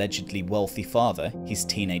Mike's allegedly wealthy father, his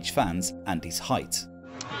teenage fans, and his height.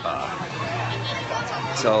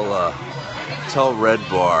 Tell Red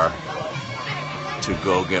Bar to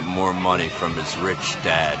go get more money from his rich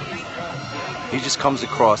dad. He just comes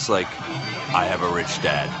across like, I have a rich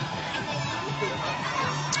dad.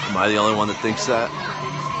 Am I the only one that thinks that?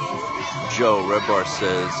 Joe, Red Bar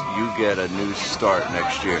says you get a new start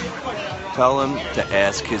next year. Tell him to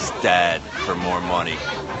ask his dad for more money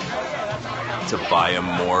to buy him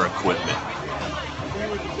more equipment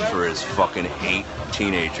for his fucking 8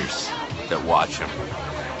 teenagers that watch him.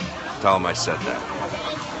 Tell him I said that.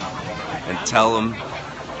 And tell him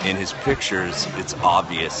in his pictures it's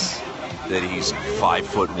obvious that he's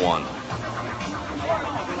 5'1".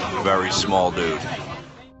 Very small dude.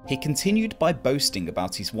 He continued by boasting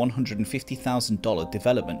about his $150,000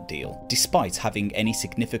 development deal, despite having any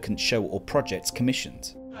significant show or projects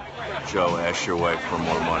commissioned. Joe, ask your wife for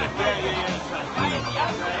more money.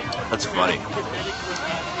 That's funny.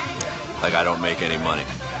 Like I don't make any money.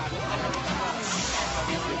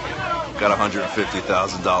 Got a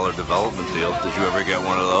 $150,000 development deal. Did you ever get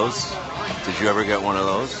one of those? Did you ever get one of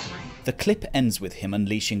those? The clip ends with him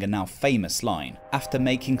unleashing a now famous line, after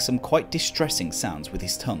making some quite distressing sounds with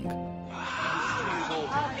his tongue.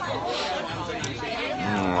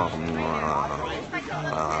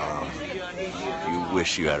 You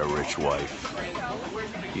wish you had a rich wife.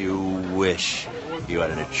 You wish you had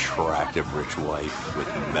an attractive rich wife with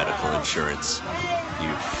medical insurance.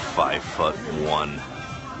 You 5'1"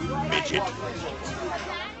 midget.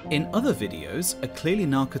 In other videos, a clearly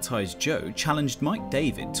narcotized Joe challenged Mike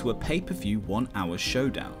David to a pay-per-view 1-hour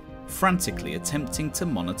showdown, frantically attempting to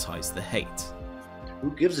monetize the hate.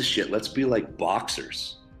 Who gives a shit? Let's be like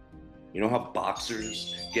boxers. You know how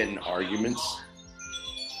boxers get in arguments?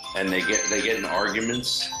 And they get in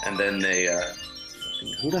arguments, and then they,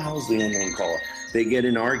 who the hell's the unknown caller? They get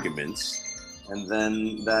in arguments, and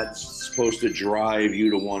then that's supposed to drive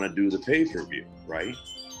you to want to do the pay-per-view, right?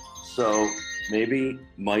 So maybe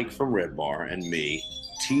Mike from Red Bar and me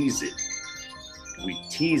tease it. We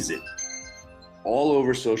tease it all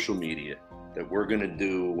over social media that we're gonna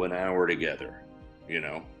do 1 hour together, you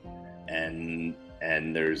know, and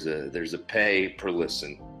there's a pay per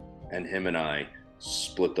listen, and him and I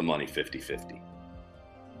split the money 50-50.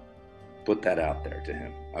 Put that out there to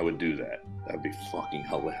him. I would do that. That'd be fucking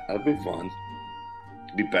hilarious. That'd be fun.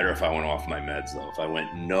 It'd be better if I went off my meds though. If I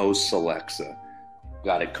went no Celexa,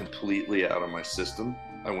 got it completely out of my system.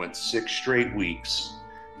 I went 6 straight weeks,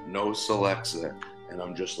 no Celexa, and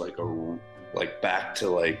I'm just like back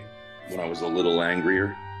to like when I was a little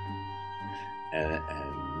angrier, and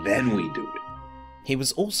then we do it. He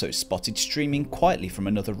was also spotted streaming quietly from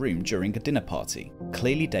another room during a dinner party,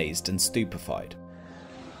 clearly dazed and stupefied.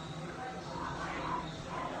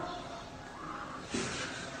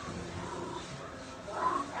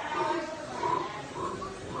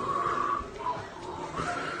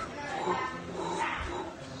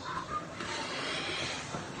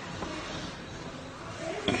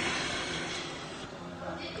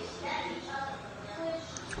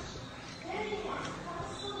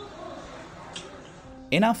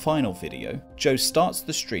 In our final video, Joe starts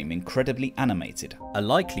the stream incredibly animated, a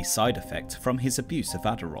likely side effect from his abuse of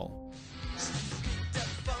Adderall.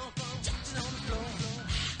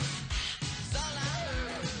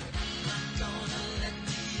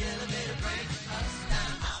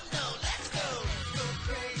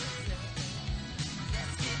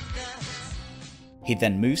 He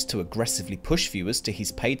then moves to aggressively push viewers to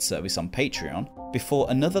his paid service on Patreon, before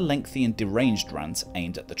another lengthy and deranged rant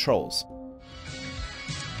aimed at the trolls.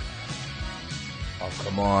 Oh,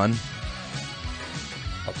 come on.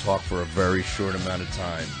 I'll talk for a very short amount of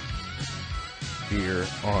time here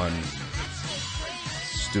on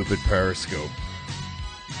stupid Periscope.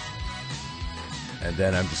 And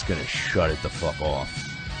then I'm just going to shut it the fuck off.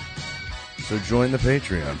 So join the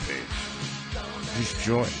Patreon page. Just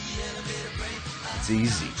join. It's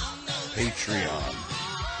easy.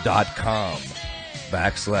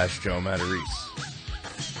 Patreon.com/Joe Matarese.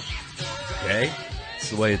 Okay?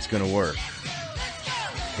 It's the way it's going to work.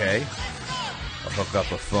 Okay? I'll hook up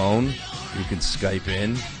a phone. You can Skype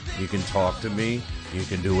in. You can talk to me. You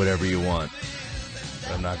can do whatever you want.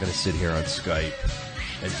 But I'm not going to sit here on Skype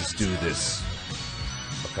and just do this.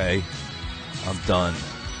 Okay? I'm done.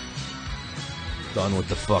 Done with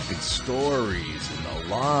the fucking stories and the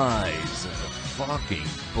lies and the fucking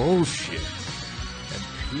bullshit. And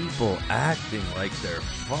people acting like they're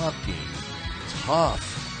fucking tough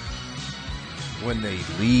when they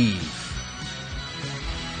leave.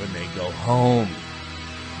 When they go home.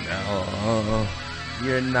 No,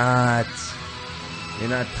 you're not. You're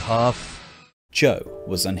not tough. Joe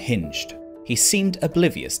was unhinged. He seemed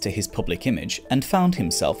oblivious to his public image and found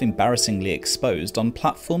himself embarrassingly exposed on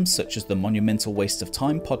platforms such as the Monumental Waste of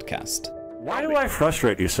Time podcast. Why do I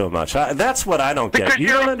frustrate you so much? That's what I don't get. Because you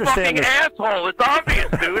you're don't a understand fucking this. asshole. It's obvious,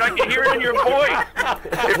 dude. I can hear it in your voice.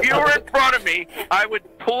 If you were in front of me, I would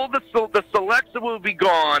pull the Celexa would be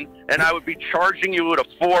gone, and I would be charging you with a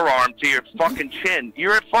forearm to your fucking chin.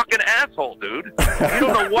 You're a fucking asshole, dude. You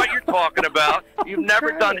don't know what you're talking about. You've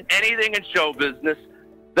never done anything in show business.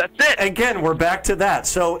 That's it. Again, we're back to that.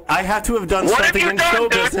 So I have to have done something in show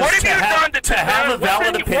business to have a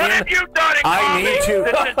valid opinion. What have you done in I need to.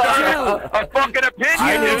 a fucking opinion,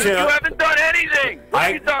 I need dude. to. You haven't done anything. What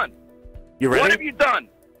have you done? You ready? What have you done?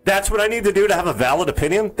 That's what I need to do to have a valid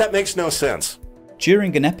opinion? That makes no sense.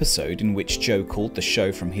 During an episode in which Joe called the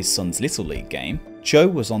show from his son's Little League game, Joe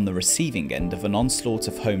was on the receiving end of an onslaught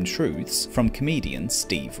of home truths from comedian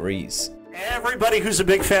Steve Rees. Everybody who's a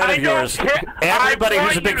big fan of yours, everybody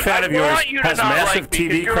who's a big fan of yours has massive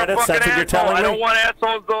TV credits. That's what you're telling me? I don't want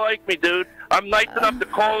assholes to like me, dude. I'm nice enough to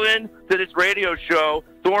call in to this radio show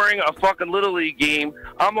during a fucking Little League game.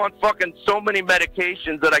 I'm on fucking so many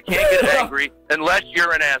medications that I can't get angry unless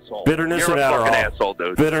you're an asshole. Bitterness you're and a fucking Adderall. asshole,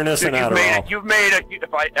 dude. Bitterness Dude, and Adderall. You've made it.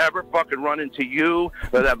 If I ever fucking run into you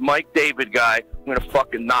or that Mike David guy, I'm gonna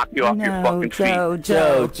fucking knock you off your fucking feet.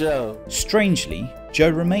 Joe. Strangely, Joe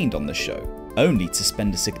remained on the show, only to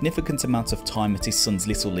spend a significant amount of time at his son's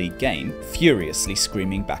Little League game, furiously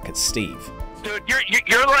screaming back at Steve. Dude,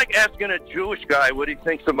 you're like asking a Jewish guy what he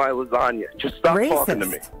thinks of my lasagna. Just stop talking to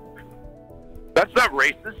me. That's not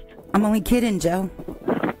racist. I'm only kidding, Joe.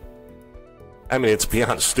 I mean, it's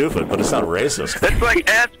beyond stupid, but it's not racist. It's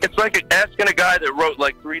like asking a guy that wrote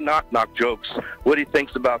like 3 knock-knock jokes what he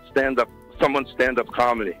thinks about someone's stand-up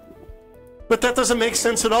comedy. But that doesn't make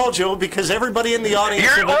sense at all, Joe, because everybody in the audience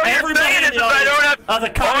of the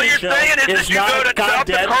comedy show is not a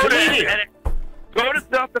goddamn comedian. Go to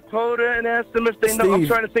South Dakota and ask them if they know. I'm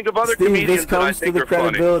trying to think of other Steve, comedians this comes that I to think the are funny.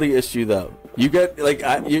 credibility issue, though. You get like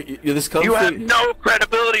this comes. You to, have no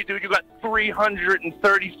credibility, dude. You got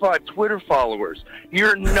 335 Twitter followers.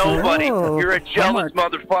 You're nobody. You're a jealous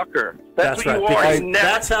motherfucker. That's what right. you are. Because You never,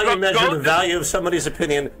 that's how you measure the value of somebody's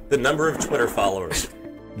opinion, the number of Twitter followers.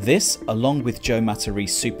 This, along with Joe Matarese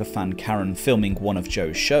superfan Karen filming one of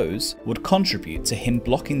Joe's shows, would contribute to him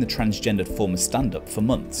blocking the transgendered form of stand-up for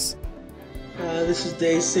months. This is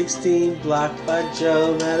day 16, blocked by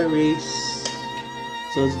Joe Matarese.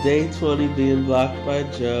 So it's day 20 being blocked by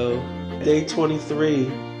Joe. Day 23,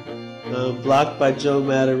 blocked by Joe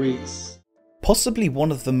Matarese. Possibly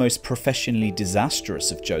one of the most professionally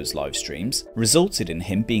disastrous of Joe's live streams resulted in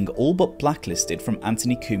him being all but blacklisted from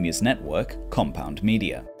Anthony Cumia's network, Compound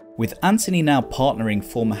Media. With Anthony now partnering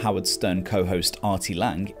former Howard Stern co-host Artie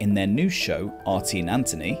Lang in their new show, Artie and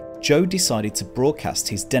Anthony, Joe decided to broadcast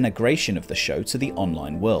his denigration of the show to the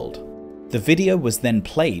online world. The video was then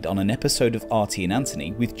played on an episode of Artie and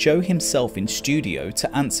Anthony with Joe himself in studio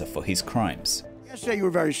to answer for his crimes. Yesterday you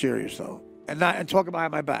were very serious, though, and talking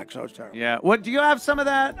behind my back, so it's terrible. Yeah. What? Do you have some of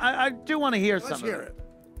that? I do want to hear some Let's of hear it. it.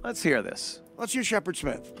 Let's hear this. Let's hear Shepard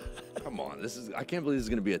Smith. Come on, I can't believe this is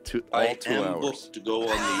going to be I 2 am hours. booked to go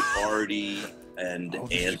on the Artie and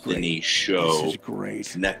this Anthony is show This is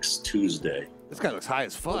great. next Tuesday. This guy looks high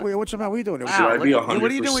as fuck. Wait, what's about we doing? Should I be 100% what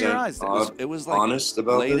are you doing with your eyes? It was like honest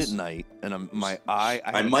about late this? at night, and my eye.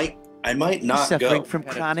 I might not suffering go. from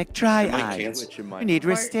chronic dry might eye. cancel. You need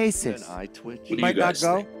Restasis. Eye twitch. What do you guys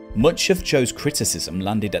think? Much of Joe's criticism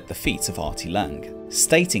landed at the feet of Artie Lang,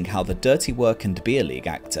 stating how the Dirty Work and Beer League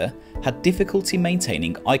actor had difficulty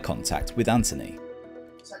maintaining eye contact with Anthony.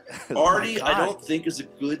 Artie, I don't think is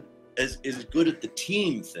good at the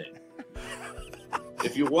team thing.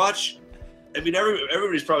 If you watch, I mean,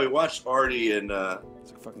 everybody's probably watched Artie and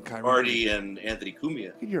Anthony Cumia.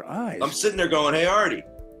 Look at your eyes. I'm sitting there going, "Hey, Artie,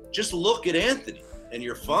 just look at Anthony, and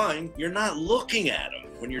you're fine. You're not looking at him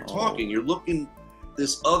when you're talking. You're looking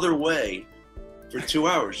this other way for 2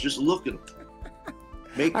 hours. Just look at him.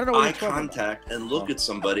 Make eye contact and look at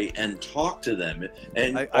somebody and talk to them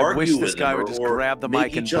and I argue wish this with guy them would just or grab the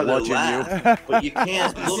make mic and each other bludgeon laugh. you. But you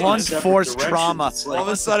can't look One in separate forced directions. trauma. It's like, All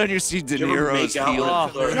of a sudden, you see De do you ever Niro's make out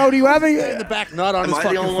heel. with her? Joe, do you have in the back nut on Am his I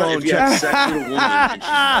fucking the only phone? one if you have sex with a woman and she's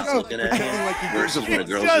not looking at him versus when a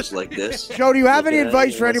girl's just like this? Joe, do you have any looking at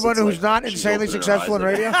advice him for unless anyone it's who's like not she's insanely opening her successful in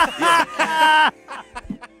eyes radio?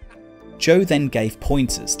 Joe then gave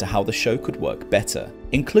pointers to how the show could work better,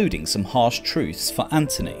 including some harsh truths for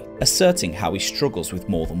Anthony, asserting how he struggles with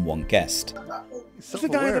more than one guest. Who's the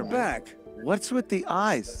guy in the back? What's with the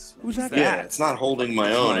eyes? Who's that Yeah, guy? it's not holding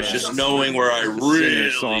my own. It's just knowing where I really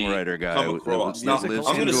songwriter guy come across. Now, I'm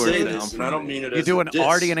going to say this, and I don't mean it You as do a an diss.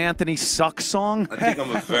 Artie and Anthony suck song? I think I'm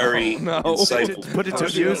a very insightful Put it to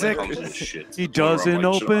person when music. comes to this shit. He Where I'm doesn't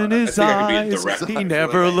like, open I his think I could be a eyes. director. I He feel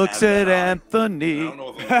never like I looks have at that. Anthony. I don't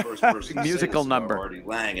know if I'm the first person to say Musical this number. about Artie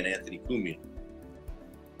Lang and Anthony Cumia.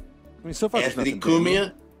 I mean, so far there's Anthony nothing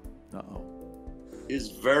big. Cumia is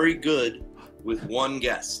very good with one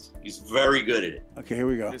guest. He's very good at it. Okay, here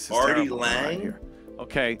we go. This is Artie terrible. Lang.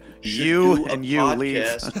 Okay, should you do a and you leave.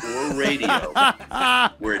 podcast or radio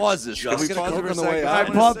where Pause it's this. Can we just pause it for a on the way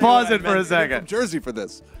second? out? I pause it for a second. From Jersey for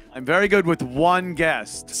this. I'm very good with one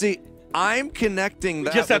guest. See, I'm connecting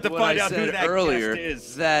that just have with to what find I out who said that earlier, guest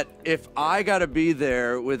is. that if I got to be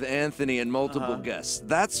there with Anthony and multiple guests,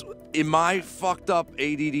 that's in my fucked up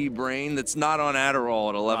ADD brain that's not on Adderall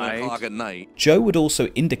at 11 o'clock at night. Joe would also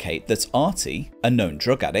indicate that Artie, a known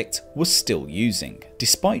drug addict, was still using,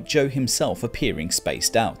 despite Joe himself appearing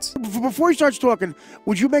spaced out. Before he starts talking,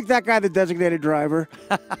 would you make that guy the designated driver?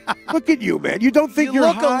 Look at you, man. You don't think You you're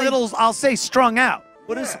look high? a little, I'll say, strung out.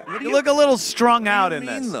 What is? You look a little strung out in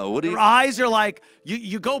this. Though? What do your you... eyes are like,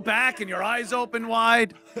 you go back and your eyes open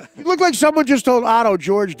wide. You look like someone just told Otto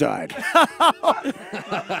George died.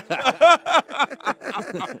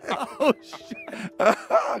 Oh, shit.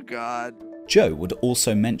 Oh, God. Joe would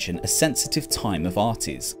also mention a sensitive time of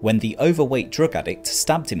Artie's when the overweight drug addict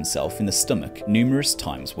stabbed himself in the stomach numerous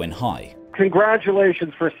times when high.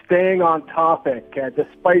 Congratulations for staying on topic,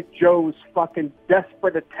 despite Joe's fucking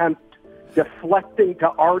desperate attempt deflecting to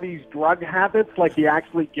Artie's drug habits like he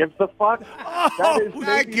actually gives a fuck. That is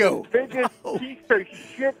maybe the biggest piece of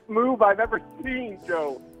shit move I've ever seen,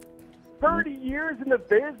 Joe. 30 years in the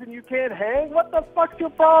biz and you can't hang? What the fuck's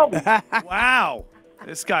your problem? Wow.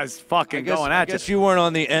 This guy's fucking going I at guess you. you weren't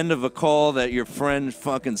on the end of a call that your friend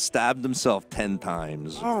fucking stabbed himself 10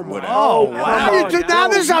 times. Oh, my. Whatever. Oh, wow. Now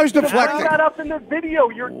this is how he's deflecting. Bring that up in the video.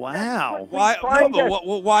 You're wow. Why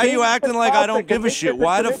are you acting like I don't give a shit?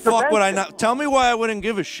 Why the fuck would I not? Tell me why I wouldn't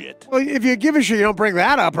give a shit. Well, if you give a shit, you don't bring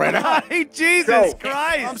that up right now. Hey, Jesus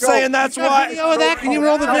Christ. I'm saying that's why. Video of that? Can you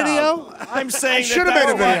roll the video? I'm saying should have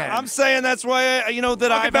made a video. I'm saying that's why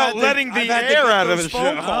that I've about letting the air out of the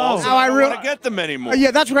show. Calls, Now I don't really want to get them anymore. yeah,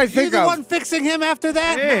 that's what I think You're the of. one fixing him after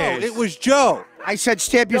that? Yes. No, it was Joe. I said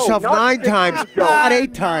stab yourself 9 times, not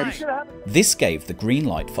 8 times. This gave the green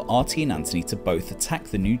light for Artie and Anthony to both attack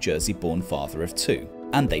the New Jersey-born father of 2,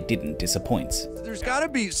 and they didn't disappoint. There's got to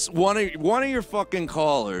be one of your fucking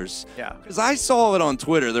callers. Yeah. Because I saw it on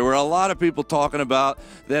Twitter. There were a lot of people talking about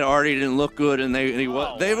that Artie didn't look good, and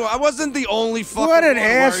I wasn't the only fucking What an one worried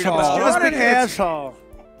asshole. about it. What an asshole.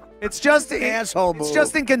 It's just asshole move. It's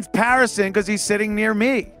just in comparison because he's sitting near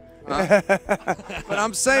me. But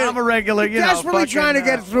I'm saying I'm a regular, you know. Desperately trying to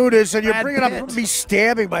get through this, and you're Brad bringing up Pitt. me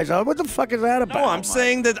stabbing myself. What the fuck is that about? No, I'm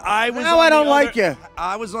saying that I was. Now on I don't the like other- you.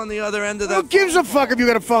 I was on the other end of Who that. gives a fuck if you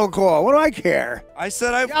get a phone call? What do I care? I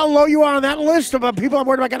said How low you are on that list about people I'm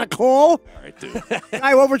worried about getting a call? All right, dude.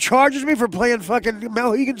 Guy who overcharges me for playing fucking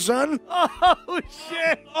Mel Hegan's son? Oh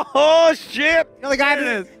shit! Oh shit! You're the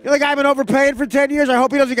guy I've been overpaying for 10 years. I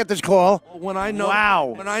hope he doesn't get this call. When I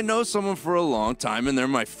know, when I know someone for a long time and they're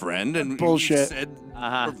my friend and Bullshit. we've said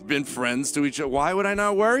we've been friends to each other, why would I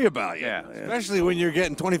not worry about you? Yeah, especially when you're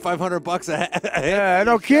getting $2,500 a head. Yeah,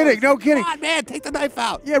 no kidding, no kidding. Come on, man, take the knife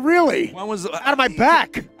out. Yeah, really. When was Out of my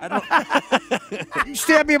back. I don't. You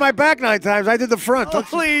stabbed me in my back 9 times. I did the front.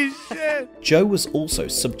 Holy shit! Joe was also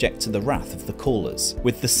subject to the wrath of the callers,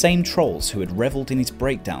 with the same trolls who had reveled in his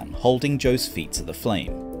breakdown holding Joe's feet to the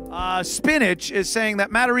flame. Spinach is saying that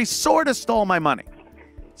Matarese sort of stole my money.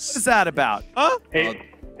 What is that about? Huh? Hey,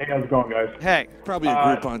 how's it going, guys? Hey. Probably a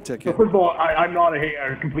Groupon So ticket. first of all, I'm not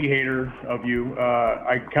a complete hater of you.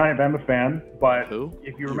 I kind of am a fan, but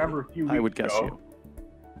if you remember a few weeks ago, I would guess you.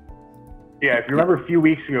 Yeah, if you remember a few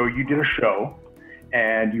weeks ago, you did a show,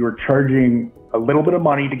 and you were charging a little bit of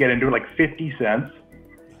money to get into it, like 50 cents,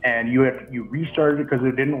 and you restarted it because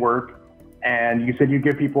it didn't work, and you said you'd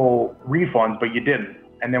give people refunds, but you didn't.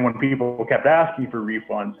 And then when people kept asking for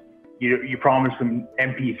refunds, you promised them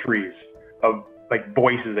MP3s of like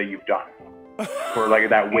voices that you've done for like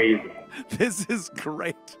that wave. This is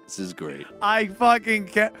great. This is great. I fucking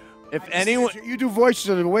can't. If anyone, you do voices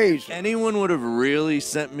of the waves. Anyone would have really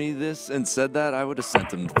sent me this and said that, I would have sent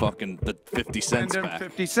them fucking the 50 cents Send him back.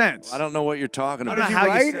 50 cents. I don't know what you're talking Is about. he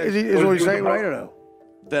right? Is what he's saying right or no?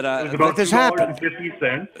 That It was about this happened.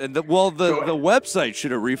 $2.50. the website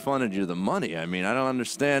should have refunded you the money. I mean, I don't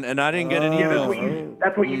understand, and I didn't get an Yeah, email.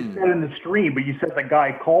 that's what you said in the stream, but you said the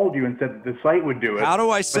guy called you and said the site would do it. How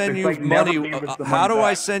do I but send the you site never money? gave us the How money do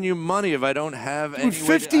I back. send you money if I don't have any? Dude,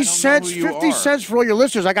 50 cents, 50 cents for all your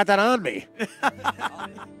listeners. I got that on me.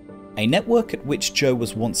 A network at which Joe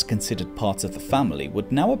was once considered part of the family would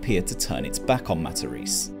now appear to turn its back on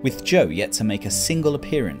Matarese, with Joe yet to make a single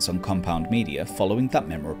appearance on Compound Media following that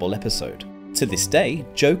memorable episode. To this day,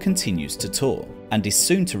 Joe continues to tour, and is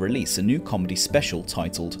soon to release a new comedy special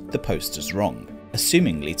titled The Poster's Wrong,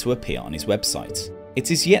 assumingly to appear on his website. It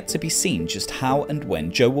is yet to be seen just how and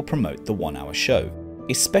when Joe will promote the 1-hour show,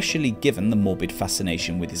 especially given the morbid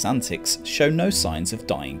fascination with his antics show no signs of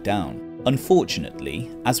dying down.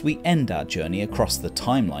 Unfortunately, as we end our journey across the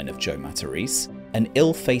timeline of Joe Matarese, an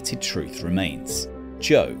ill-fated truth remains.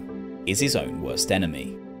 Joe is his own worst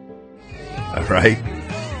enemy. All right.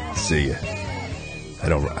 See ya. I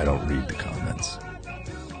don't read the comments.